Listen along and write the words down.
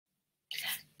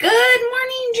Good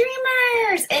morning,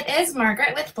 dreamers! It is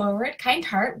Margaret with Forward Kind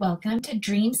Heart. Welcome to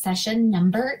dream session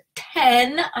number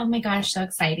 10. Oh my gosh, so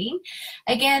exciting.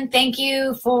 Again, thank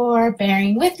you for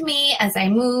bearing with me as I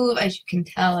move. As you can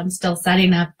tell, I'm still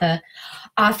setting up the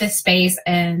office space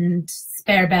and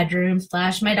spare bedroom /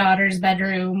 my daughter's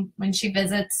bedroom when she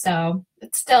visits. So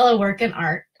it's still a work in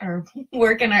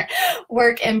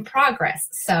progress.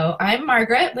 So I'm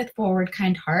Margaret with Forward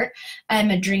Kind Heart.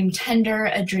 I'm a dream tender,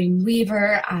 a dream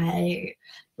weaver. I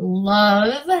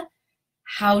love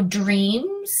how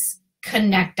dreams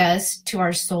connect us to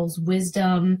our soul's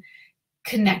wisdom,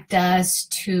 connect us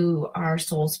to our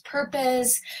soul's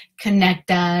purpose, connect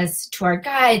us to our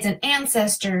guides and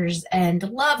ancestors and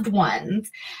loved ones,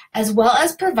 as well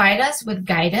as provide us with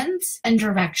guidance and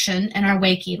direction in our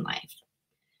waking life.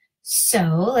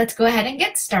 So let's go ahead and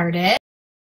get started,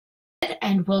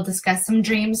 and we'll discuss some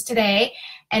dreams today.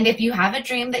 And if you have a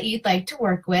dream that you'd like to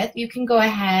work with, you can go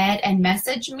ahead and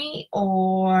message me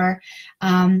or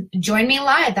join me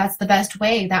live. That's the best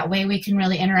way. That way we can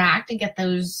really interact and get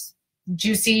those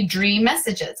juicy dream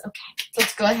messages. Okay, so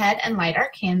let's go ahead and light our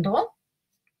candle.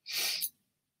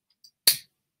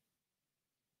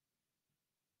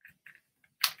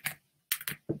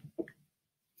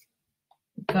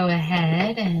 Go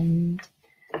ahead and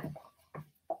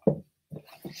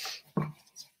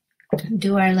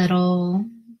do our little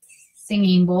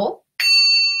singing bowl.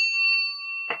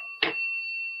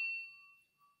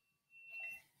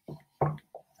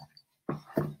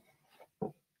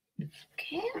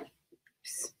 Okay.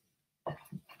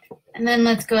 And then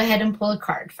let's go ahead and pull a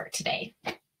card for today.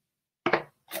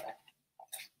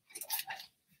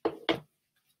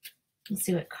 Let's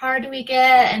see what card we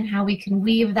get and how we can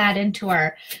weave that into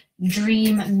our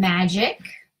dream magic.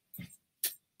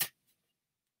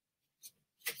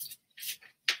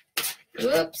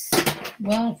 Oops.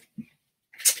 Well,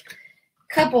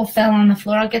 a couple fell on the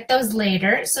floor. I'll get those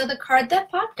later. So the card that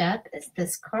popped up is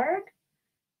this card.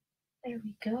 There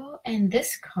we go. And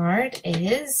this card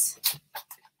is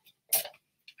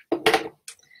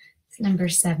number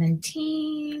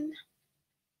 17.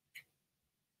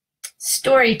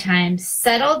 Story time.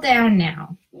 Settle down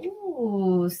now.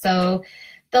 Ooh, so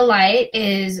the light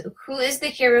is who is the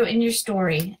hero in your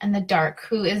story, and the dark,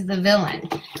 who is the villain.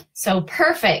 So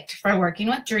perfect for working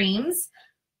with dreams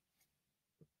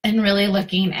and really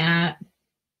looking at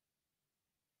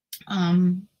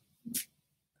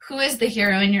who is the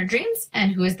hero in your dreams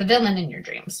and who is the villain in your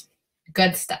dreams.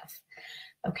 Good stuff.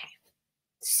 Okay,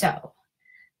 so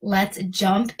let's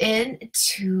jump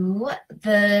into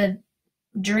the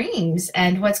dreams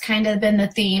and what's kind of been the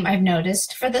theme I've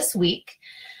noticed for this week.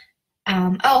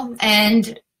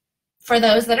 And for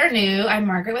those that are new, I'm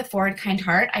Margaret with Forward Kind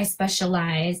Heart. I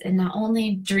specialize in not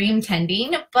only dream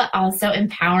tending, but also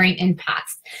empowering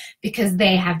empaths because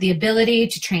they have the ability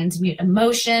to transmute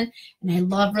emotion, and I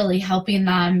love really helping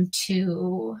them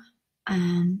to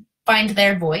find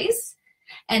their voice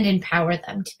and empower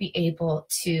them to be able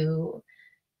to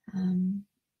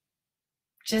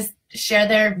just share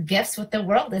their gifts with the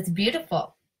world. It's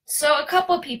beautiful. So a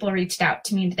couple of people reached out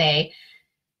to me today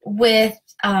with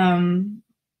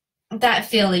that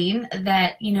feeling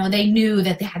that, you know, they knew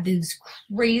that they had these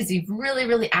crazy, really,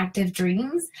 really active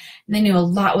dreams, and they knew a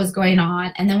lot was going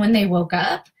on. And then when they woke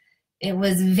up, it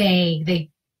was vague.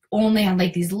 They only had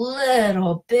like these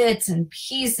little bits and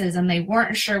pieces, and they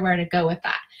weren't sure where to go with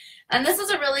that. And this is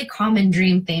a really common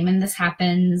dream theme, and this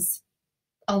happens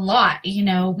a lot. You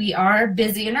know, we are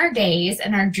busy in our days,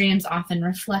 and our dreams often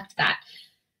reflect that.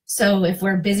 So if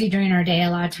we're busy during our day, a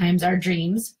lot of times our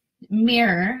dreams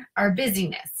mirror our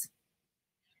busyness.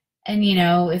 And, you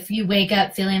know, if you wake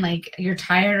up feeling like you're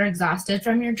tired or exhausted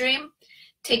from your dream,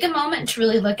 take a moment to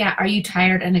really look at, are you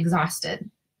tired and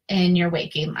exhausted in your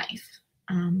waking life?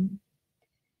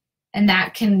 And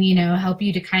that can, you know, help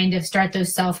you to kind of start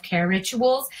those self-care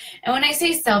rituals. And when I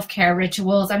say self-care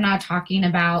rituals, I'm not talking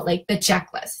about like the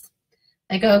checklist.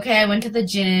 Like, okay, I went to the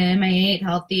gym, I ate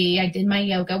healthy, I did my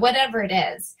yoga, whatever it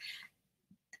is.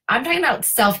 I'm talking about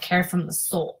self-care from the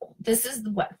soul. This is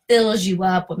what fills you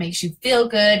up, what makes you feel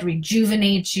good,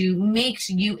 rejuvenates you, makes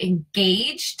you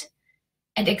engaged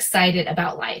and excited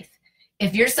about life.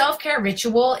 If your self-care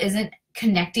ritual isn't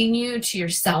connecting you to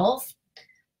yourself,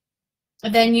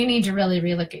 then you need to really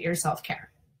relook at your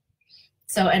self-care.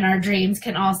 So, and our dreams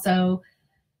can also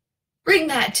bring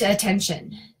that to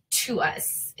attention to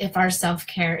us if our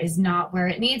self-care is not where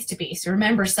it needs to be. So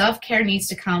remember, self-care needs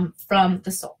to come from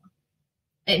the soul.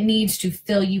 It needs to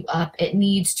fill you up. It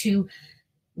needs to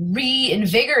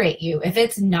reinvigorate you. If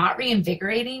it's not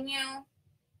reinvigorating you,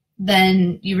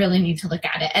 then you really need to look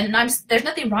at it. And there's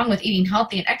nothing wrong with eating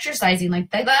healthy and exercising. Like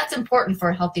that's important for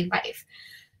a healthy life.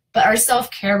 But our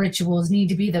self-care rituals need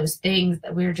to be those things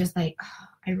that we're just like, oh,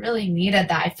 I really needed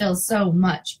that. I feel so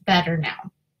much better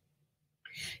now.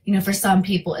 You know, for some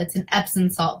people, it's an Epsom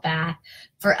salt bath.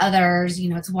 For others, you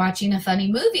know, it's watching a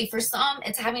funny movie. For some,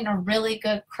 it's having a really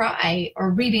good cry or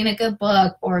reading a good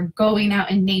book or going out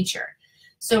in nature.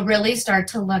 So really start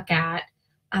to look at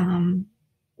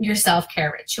your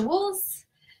self-care rituals.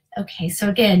 Okay, so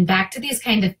again, back to these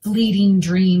kind of fleeting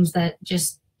dreams that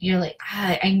just, you're like,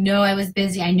 I know I was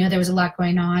busy. I know there was a lot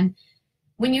going on.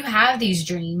 When you have these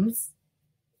dreams,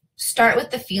 start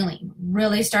with the feeling.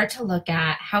 Really start to look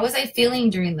at, how was I feeling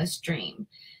during this dream?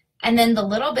 And then the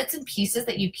little bits and pieces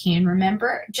that you can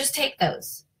remember, just take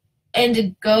those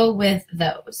and go with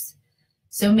those.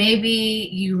 So maybe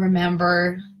you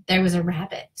remember there was a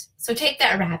rabbit. So take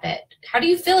that rabbit. How do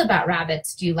you feel about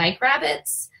rabbits? Do you like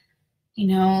rabbits? You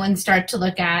know, and start to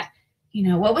look at, you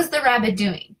know, what was the rabbit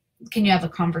doing? Can you have a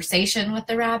conversation with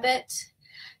the rabbit?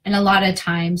 And a lot of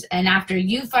times, and after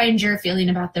you find your feeling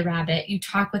about the rabbit, you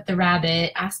talk with the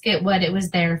rabbit, ask it what it was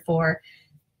there for.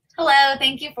 Hello,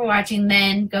 thank you for watching.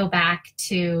 Then go back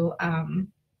to,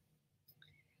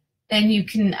 then you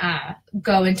can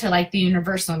go into like the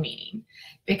universal meaning,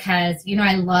 because, you know,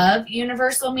 I love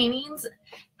universal meanings.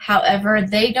 However,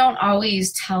 they don't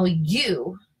always tell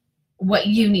you what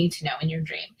you need to know in your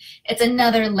dream. It's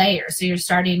another layer. So you're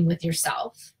starting with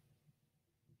yourself,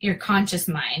 your conscious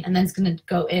mind, and then it's going to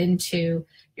go into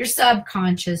your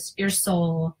subconscious, your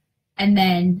soul, and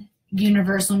then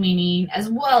universal meaning, as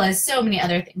well as so many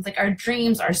other things. Like, our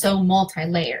dreams are so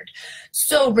multi-layered,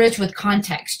 so rich with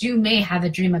context. You may have a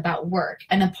dream about work,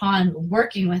 and upon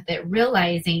working with it,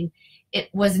 realizing it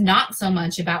was not so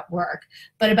much about work,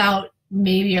 but about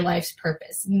maybe your life's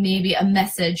purpose, maybe a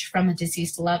message from a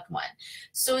deceased loved one.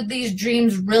 So these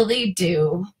dreams really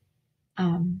do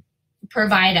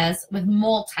provide us with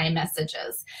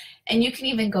multi-messages. And you can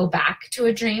even go back to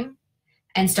a dream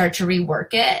and start to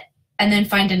rework it and then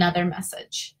find another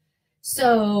message.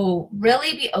 So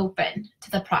really be open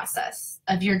to the process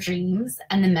of your dreams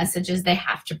and the messages they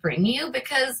have to bring you,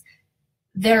 because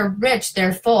they're rich,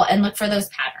 they're full, and look for those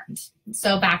patterns.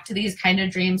 So back to these kind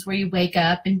of dreams where you wake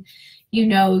up and you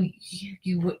know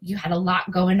you had a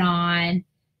lot going on.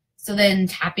 So then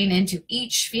tapping into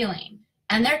each feeling.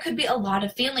 And there could be a lot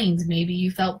of feelings. Maybe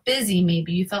you felt busy,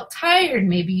 maybe you felt tired,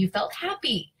 maybe you felt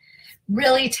happy.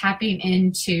 Really tapping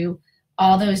into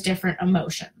all those different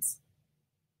emotions.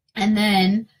 And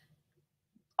then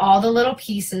all the little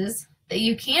pieces that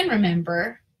you can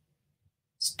remember,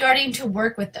 starting to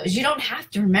work with those. You don't have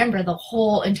to remember the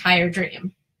whole entire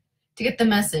dream to get the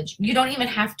message. You don't even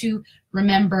have to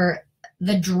remember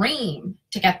the dream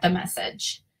to get the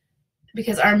message,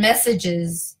 because our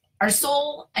messages, our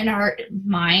soul and our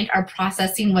mind are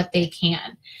processing what they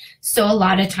can. So a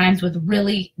lot of times with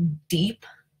really deep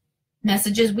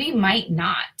messages, we might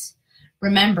not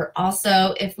remember.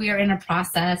 Also, if we are in a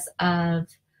process of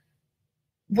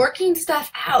working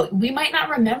stuff out, we might not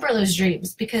remember those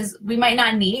dreams because we might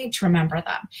not need to remember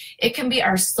them. It can be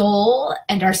our soul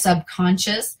and our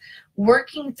subconscious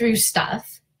working through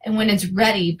stuff, and when it's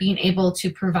ready, being able to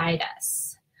provide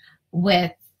us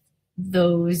with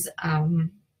those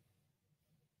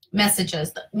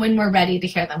messages when we're ready to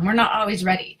hear them. We're not always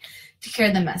ready to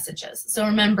hear the messages. So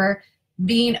remember,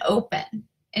 being open,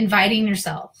 inviting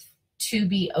yourself to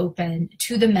be open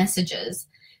to the messages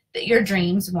that your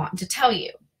dreams want to tell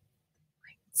you.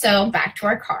 So back to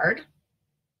our card.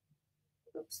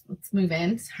 Oops, let's move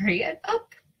in. Sorry,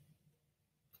 up.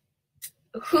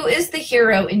 Who is the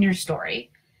hero in your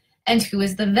story, and who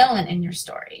is the villain in your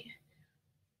story?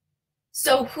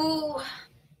 So who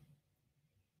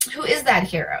is that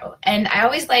hero? And I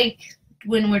always like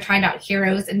when we're talking about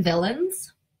heroes and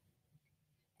villains,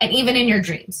 and even in your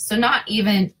dreams. So not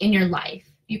even in your life.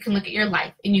 You can look at your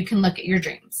life and you can look at your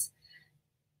dreams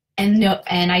and know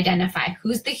and identify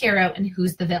who's the hero and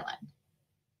who's the villain.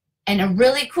 And a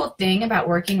really cool thing about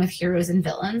working with heroes and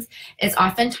villains is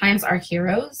oftentimes our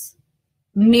heroes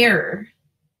mirror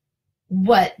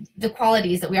what the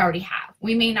qualities that we already have.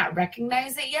 We may not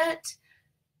recognize it yet,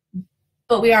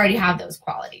 but we already have those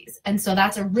qualities. And so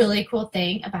that's a really cool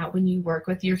thing about when you work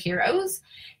with your heroes,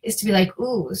 is to be like,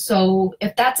 ooh, so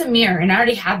if that's a mirror and I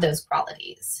already have those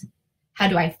qualities, how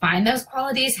do I find those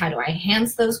qualities? How do I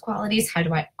enhance those qualities? How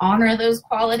do I honor those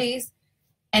qualities?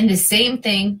 And the same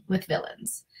thing with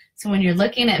villains. So when you're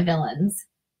looking at villains,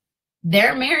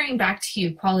 they're mirroring back to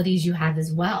you qualities you have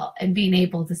as well, and being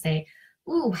able to say,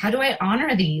 ooh, how do I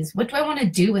honor these? What do I want to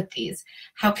do with these?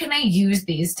 How can I use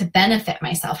these to benefit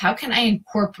myself? How can I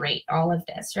incorporate all of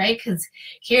this, right? Because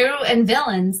hero and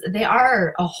villains, they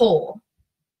are a whole.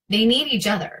 They need each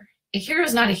other. A hero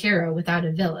is not a hero without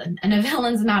a villain, and a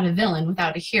villain's not a villain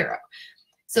without a hero.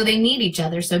 So they need each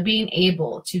other. So being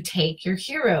able to take your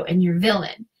hero and your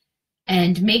villain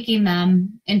and making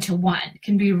them into one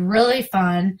can be really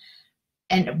fun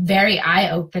and very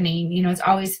eye-opening. You know, it's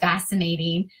always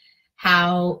fascinating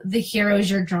how the heroes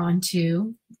you're drawn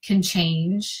to can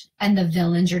change and the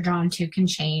villains you're drawn to can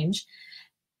change.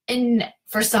 And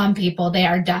for some people, they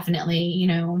are definitely, you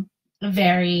know,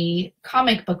 very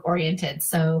comic book oriented.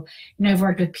 So, you know, I've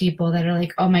worked with people that are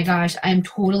like, oh my gosh, I'm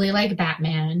totally like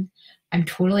Batman. I'm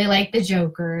totally like the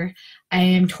Joker. I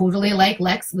am totally like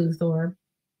Lex Luthor.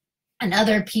 And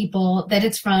other people that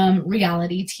it's from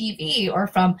reality TV or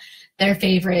from their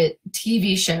favorite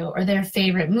TV show or their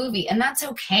favorite movie. And that's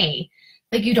okay.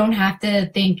 Like, you don't have to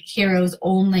think heroes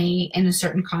only in a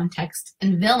certain context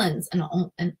and villains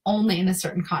and only in a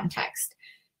certain context,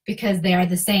 because they are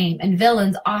the same. And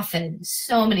villains often,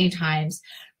 so many times,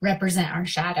 represent our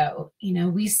shadow. You know,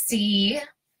 we see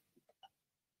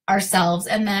ourselves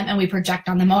in them and we project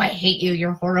on them, oh, I hate you,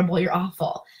 you're horrible, you're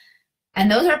awful. And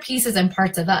those are pieces and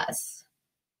parts of us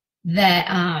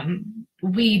that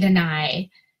we deny.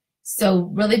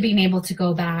 So really being able to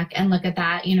go back and look at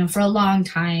that, you know, for a long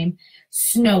time,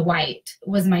 Snow White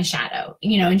was my shadow,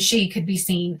 you know, and she could be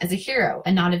seen as a hero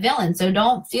and not a villain. So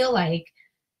don't feel like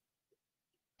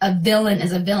a villain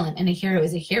is a villain and a hero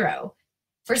is a hero.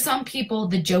 For some people,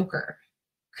 the Joker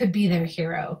could be their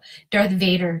hero. Darth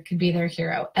Vader could be their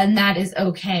hero. And that is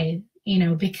okay, you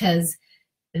know, because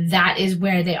that is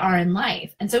where they are in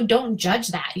life. And so don't judge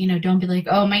that, you know, don't be like,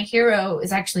 oh, my hero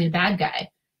is actually a bad guy.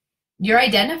 You're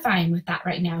identifying with that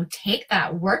right now. Take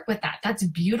that, work with that. That's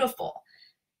beautiful.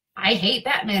 I hate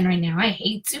Batman right now. I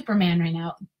hate Superman right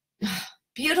now.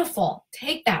 Beautiful.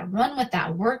 Take that, run with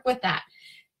that, work with that.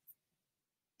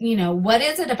 You know, what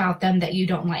is it about them that you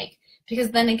don't like?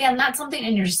 Because then again, that's something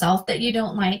in yourself that you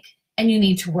don't like and you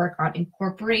need to work on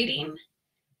incorporating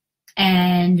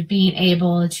and being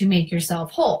able to make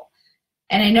yourself whole.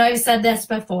 And I know I've said this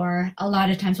before, a lot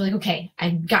of times we're like, okay,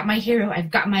 I've got my hero,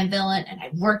 I've got my villain, and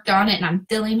I've worked on it and I'm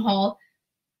feeling whole.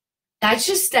 That's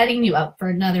just setting you up for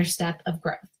another step of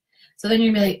growth. So then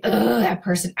you're gonna be like, oh, that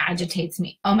person agitates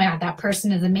me. Oh my God, that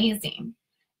person is amazing.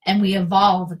 And we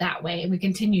evolve that way and we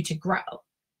continue to grow.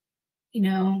 You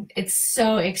know, it's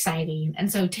so exciting.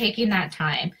 And so taking that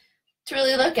time to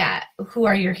really look at who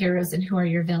are your heroes and who are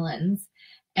your villains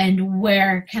and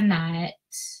where can that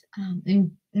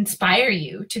inspire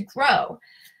you to grow.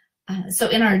 So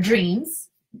in our dreams,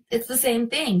 it's the same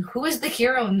thing. Who is the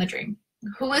hero in the dream?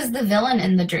 Who is the villain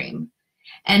in the dream?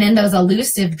 And in those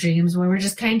elusive dreams where we're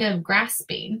just kind of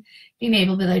grasping, being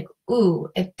able to be like, ooh,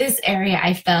 at this area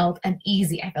I felt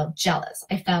uneasy, I felt jealous,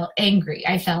 I felt angry,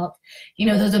 I felt, you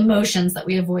know, those emotions that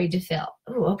we avoid to feel.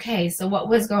 Ooh, okay, so what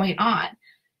was going on?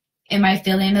 Am I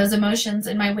feeling those emotions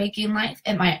in my waking life?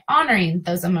 Am I honoring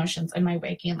those emotions in my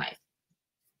waking life?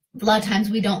 A lot of times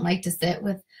we don't like to sit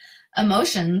with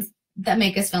emotions that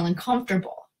make us feel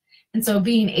uncomfortable. And so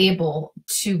being able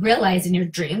to realize in your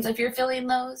dreams, if you're feeling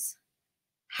those,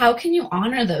 how can you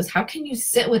honor those? How can you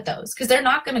sit with those? Because they're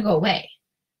not going to go away.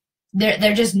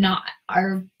 They're just not.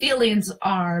 Our feelings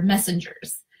are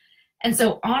messengers. And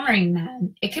so honoring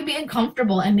them, it can be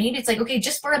uncomfortable. And maybe it's like, okay,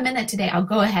 just for a minute today, I'll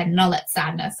go ahead and I'll let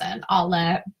sadness in. I'll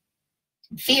let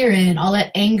fear in. I'll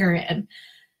let anger in.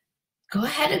 Go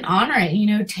ahead and honor it.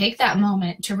 You know, take that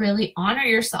moment to really honor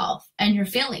yourself and your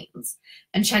feelings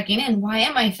and checking in. Why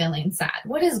am I feeling sad?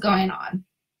 What is going on?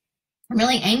 I'm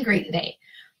really angry today.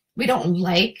 We don't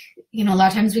like, you know, a lot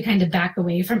of times we kind of back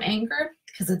away from anger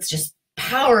because it's just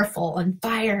powerful and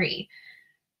fiery.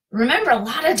 Remember, a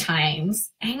lot of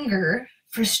times anger,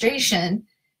 frustration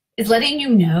is letting you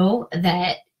know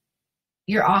that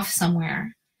you're off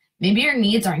somewhere. Maybe your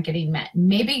needs aren't getting met.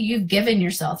 Maybe you've given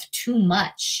yourself too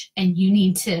much and you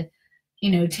need to,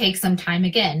 you know, take some time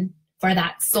again for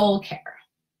that soul care,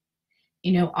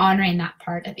 you know, honoring that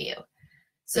part of you.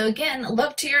 So again,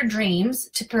 look to your dreams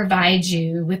to provide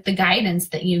you with the guidance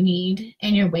that you need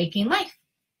in your waking life.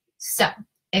 So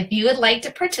if you would like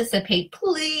to participate,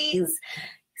 please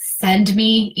send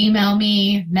me, email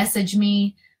me, message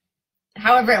me,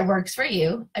 however it works for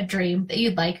you, a dream that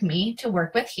you'd like me to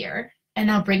work with here, and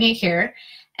I'll bring it here.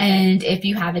 And if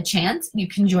you have a chance, you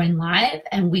can join live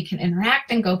and we can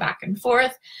interact and go back and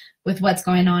forth with what's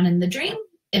going on in the dream.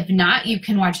 If not, you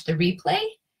can watch the replay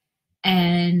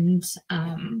and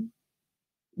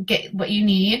get what you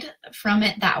need from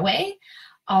it that way.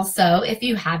 Also, if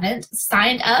you haven't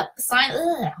signed up,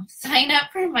 sign up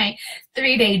for my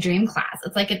 3-day dream class.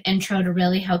 It's like an intro to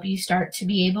really help you start to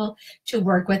be able to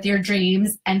work with your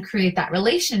dreams and create that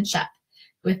relationship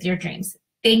with your dreams.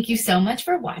 Thank you so much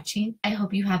for watching. I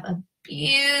hope you have a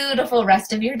beautiful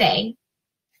rest of your day.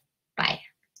 Bye.